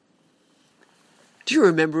Do you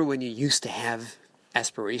remember when you used to have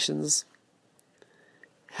aspirations?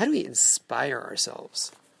 How do we inspire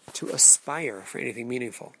ourselves to aspire for anything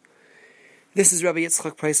meaningful? This is Rabbi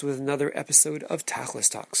Yitzchak Price with another episode of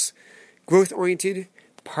Tachlis Talks, growth-oriented,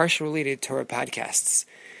 parsha-related Torah podcasts.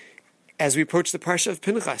 As we approach the parsha of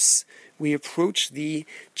Pinchas, we approach the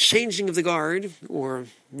changing of the guard, or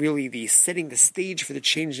really the setting the stage for the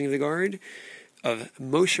changing of the guard of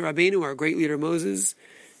Moshe Rabbeinu, our great leader Moses,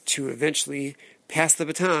 to eventually pass the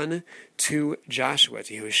baton to Joshua,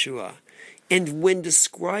 to Yehoshua. And when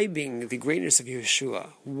describing the greatness of Yehoshua,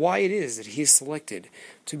 why it is that he is selected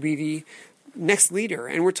to be the next leader,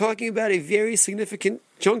 and we're talking about a very significant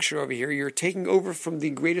juncture over here. You're taking over from the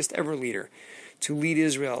greatest ever leader to lead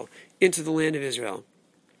Israel into the land of Israel,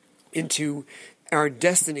 into our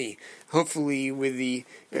destiny, hopefully with the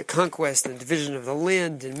conquest and division of the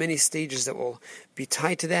land and many stages that will be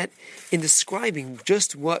tied to that. In describing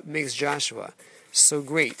just what makes Joshua so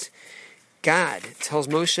great, God tells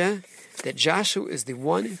Moshe that Joshua is the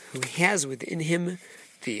one who has within him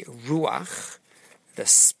the Ruach, the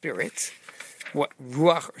Spirit. What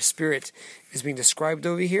Ruach, or Spirit, is being described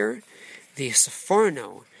over here, the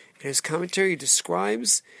Sefarno, in his commentary,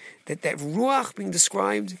 describes that Ruach being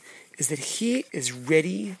described is that he is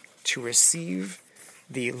ready to receive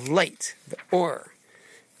the light, the or,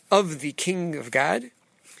 of the King of God.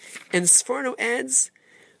 And Sefarno adds,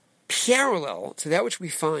 parallel to that which we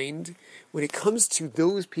find when it comes to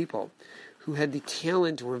those people who had the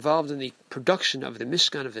talent or were involved in the production of the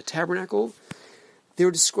Mishkan, of the tabernacle, they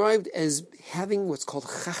were described as having what's called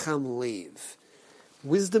Chacham Lev,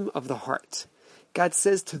 wisdom of the heart. God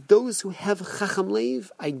says, to those who have Chacham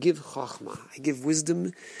Lev, I give Chachma, I give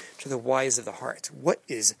wisdom to the wise of the heart. What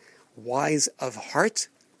is wise of heart?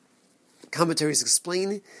 Commentaries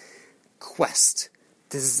explain quest,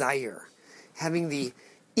 desire, having the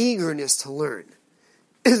eagerness to learn.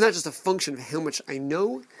 It's not just a function of how much I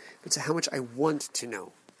know, but to how much I want to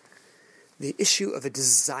know. The issue of a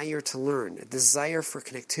desire to learn, a desire for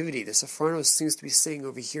connectivity. The Sefarno seems to be saying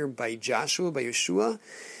over here by Joshua, by Yeshua,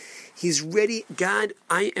 he's ready. God,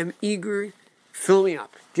 I am eager. Fill me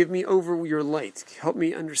up. Give me over your light. Help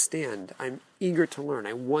me understand. I'm eager to learn.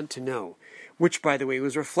 I want to know. Which, by the way,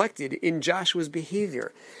 was reflected in Joshua's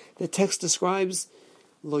behavior. The text describes,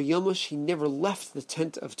 Lo Yomosh, he never left the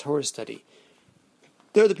tent of Torah study.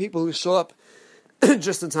 They're the people who show up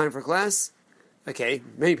just in time for class. Okay,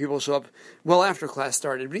 many people show up well after class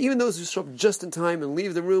started, but even those who show up just in time and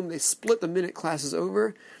leave the room, they split the minute class is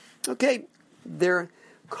over. Okay, they're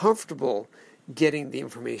comfortable getting the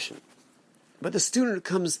information. But the student who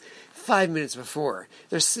comes 5 minutes before,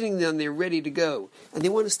 they're sitting down, they're ready to go, and they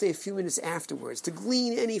want to stay a few minutes afterwards to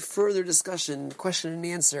glean any further discussion, question and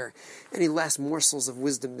answer, any last morsels of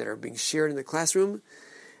wisdom that are being shared in the classroom.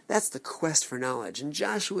 That's the quest for knowledge, and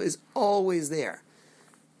Joshua is always there.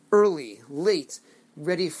 Early, late,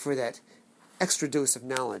 ready for that extra dose of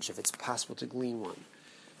knowledge if it's possible to glean one.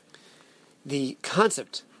 The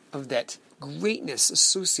concept of that greatness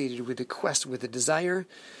associated with the quest, with the desire,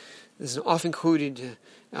 is an often quoted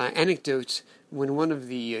anecdote when one of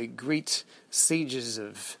the great sages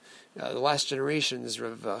of the last generations,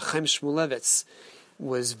 Rav Chaim Shmulevitz,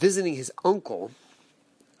 was visiting his uncle,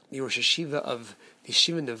 the Rosh Hashiva of the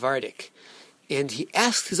Yeshiva Nevardik, and he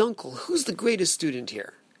asked his uncle, who's the greatest student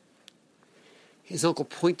here? His uncle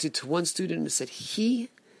pointed to one student and said, he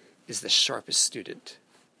is the sharpest student.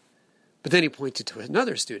 But then he pointed to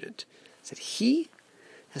another student and said, he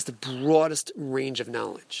has the broadest range of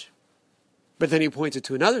knowledge. But then he pointed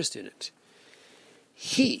to another student.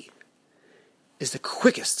 He is the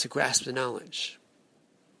quickest to grasp the knowledge.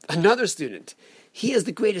 Another student, he has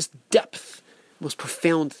the greatest depth, most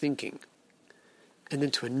profound thinking. And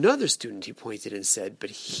then to another student he pointed and said, but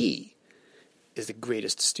he is the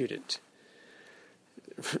greatest student.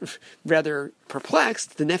 Rather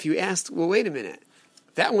perplexed, the nephew asked, well, wait a minute.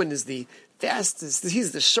 That one is the fastest,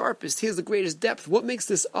 he's the sharpest, he has the greatest depth. What makes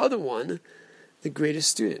this other one the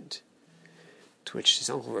greatest student? To which his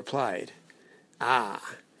uncle replied,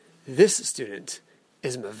 this student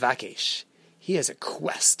is Mavakesh. He has a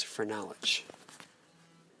quest for knowledge.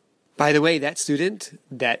 By the way, that student,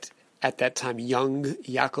 that at that time young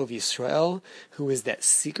Yaakov Yisrael, who was that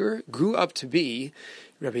seeker, grew up to be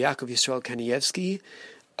Rabbi Yaakov Yisrael Kanievsky,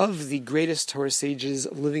 of the greatest Torah sages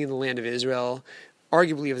living in the land of Israel,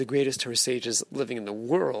 arguably of the greatest Torah sages living in the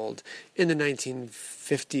world in the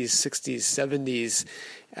 1950s, 60s, 70s.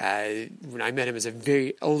 When I met him as a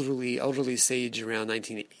very elderly sage around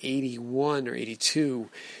 1981 or 82,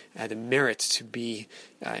 I had the merit to be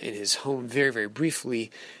in his home very, very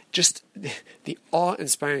briefly. Just the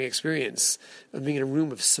awe-inspiring experience of being in a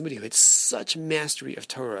room of somebody who had such mastery of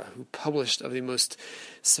Torah, who published of the most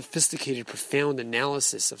sophisticated, profound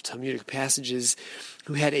analysis of Talmudic passages,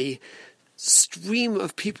 who had a stream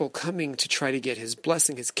of people coming to try to get his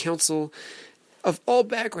blessing, his counsel, of all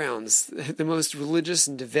backgrounds, the most religious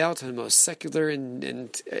and devout and the most secular,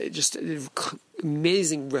 and just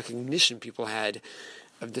amazing recognition people had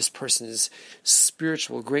of this person's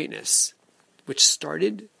spiritual greatness, which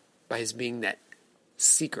started by his being that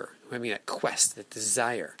seeker, having that quest, that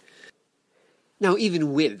desire. Now,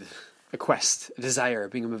 even with a quest, a desire,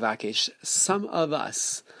 being a Mavakesh, some of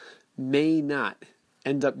us may not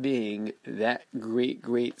end up being that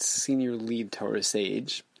great senior lead Torah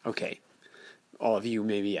sage. Okay, all of you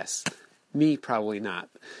maybe yes. Me probably not.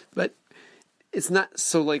 But it's not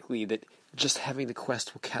so likely that just having the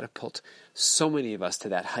quest will catapult so many of us to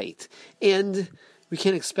that height. And we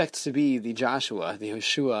can't expect to be the Joshua, the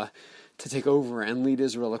Hoshua, to take over and lead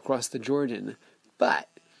Israel across the Jordan. But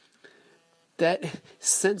that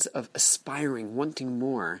sense of aspiring, wanting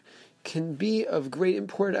more, can be of great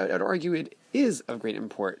import. I'd argue it is of great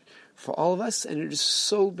import for all of us, and it is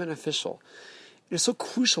so beneficial. It is so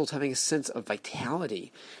crucial to having a sense of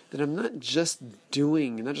vitality, that I'm not just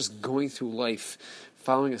going through life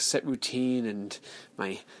following a set routine and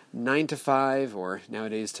my 9 to 5, or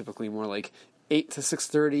nowadays typically more like 8 to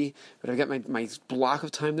 6:30, but I've got my block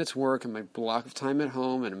of time that's work and my block of time at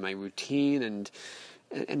home and my routine and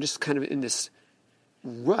just kind of in this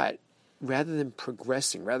rut, rather than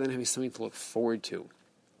progressing, rather than having something to look forward to.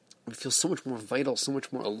 We feel so much more vital, so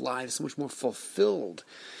much more alive, so much more fulfilled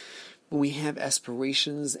when we have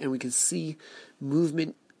aspirations and we can see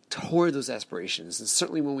movement toward those aspirations, and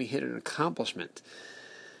certainly when we hit an accomplishment.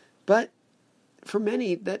 But for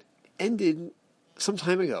many, that ended some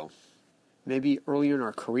time ago. Maybe earlier in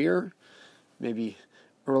our career, maybe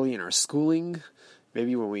early in our schooling,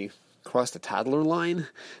 maybe when we crossed the toddler line,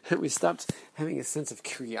 and we stopped having a sense of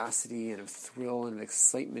curiosity and of thrill and of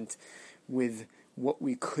excitement with what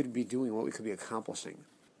we could be doing, what we could be accomplishing.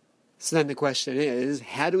 So then the question is,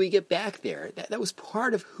 how do we get back there? That was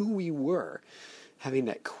part of who we were, having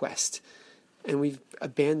that quest. And we've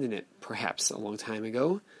abandoned it, perhaps, a long time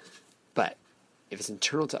ago. But if it's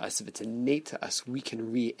internal to us, if it's innate to us, we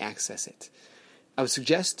can re-access it. I would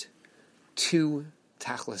suggest 2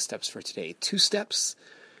 tachlis steps for today. 2 steps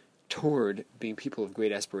toward being people of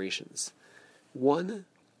great aspirations. 1,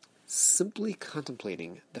 simply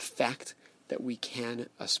contemplating the fact that we can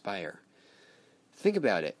aspire. Think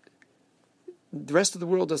about it. The rest of the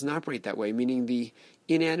world doesn't operate that way, meaning the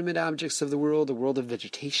inanimate objects of the world of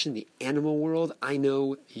vegetation, the animal world. I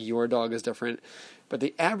know your dog is different, but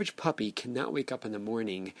the average puppy cannot wake up in the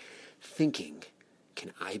morning thinking,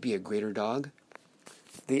 can I be a greater dog?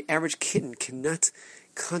 The average kitten cannot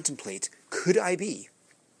contemplate, could I be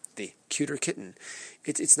the cuter kitten?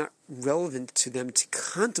 It's not relevant to them to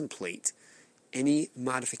contemplate any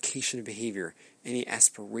modification of behavior, any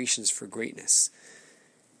aspirations for greatness.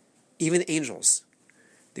 Even angels.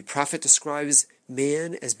 The prophet describes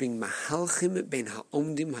man as being mahalchim ben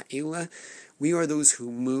ha'omdim ha'ela. We are those who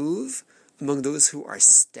move among those who are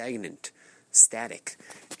stagnant, static.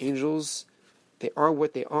 Angels, they are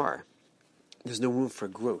what they are. There's no room for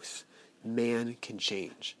growth. Man can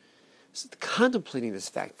change. So contemplating this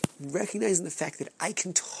fact, recognizing the fact that I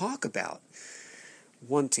can talk about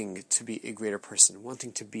wanting to be a greater person,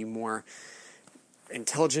 wanting to be more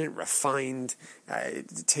intelligent, refined,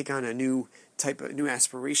 take on a new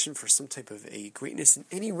aspiration for some type of a greatness in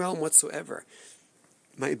any realm whatsoever.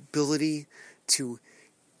 My ability to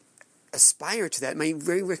aspire to that, my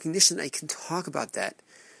very recognition that I can talk about that,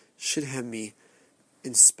 should have me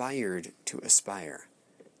inspired to aspire.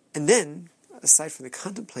 And then, aside from the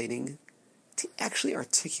contemplating, to actually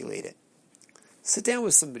articulate it. Sit down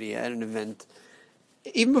with somebody at an event,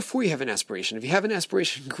 even before you have an aspiration. If you have an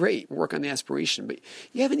aspiration, great, work on the aspiration, but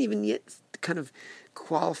you haven't even yet kind of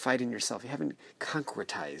qualified in yourself. You haven't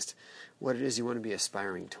concretized what it is you want to be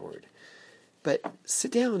aspiring toward. But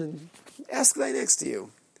sit down and ask the guy next to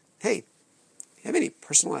you, hey, you have any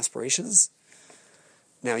personal aspirations?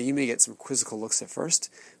 Now, you may get some quizzical looks at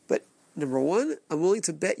first, but number 1, I'm willing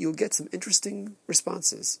to bet you'll get some interesting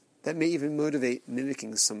responses that may even motivate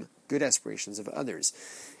mimicking some good aspirations of others.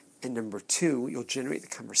 And number 2, you'll generate the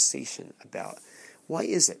conversation about why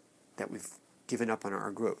is it that we've given up on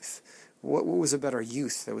our growth? What was about our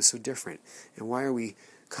youth that was so different? And why are we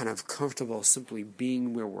kind of comfortable simply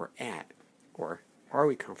being where we're at? Or are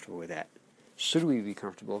we comfortable with that? Should we be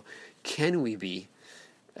comfortable? Can we be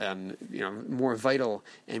more vital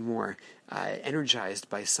and more energized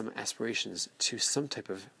by some aspirations to some type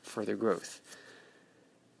of further growth?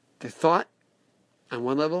 The thought on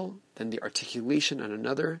one level, then the articulation on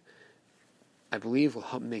another, I believe will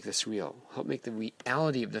help make this real, help make the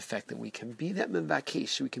reality of the fact that we can be that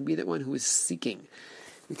memvakesh, we can be that one who is seeking.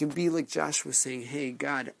 We can be like Josh was saying, hey,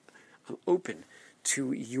 God, I'm open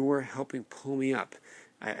to your helping pull me up.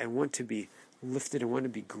 I want to be lifted. I want to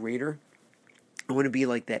be greater. I want to be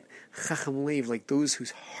like that chacham lev, like those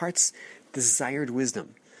whose hearts desired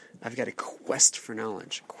wisdom. I've got a quest for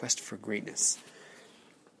knowledge, a quest for greatness.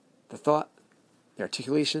 The thought, the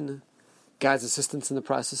articulation, God's assistance in the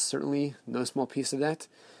process, certainly no small piece of that,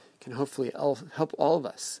 can hopefully help all of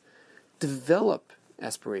us develop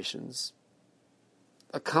aspirations,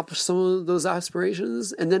 accomplish some of those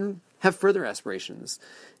aspirations, and then have further aspirations,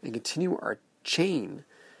 and continue our chain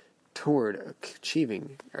toward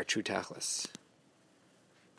achieving our true tachlis.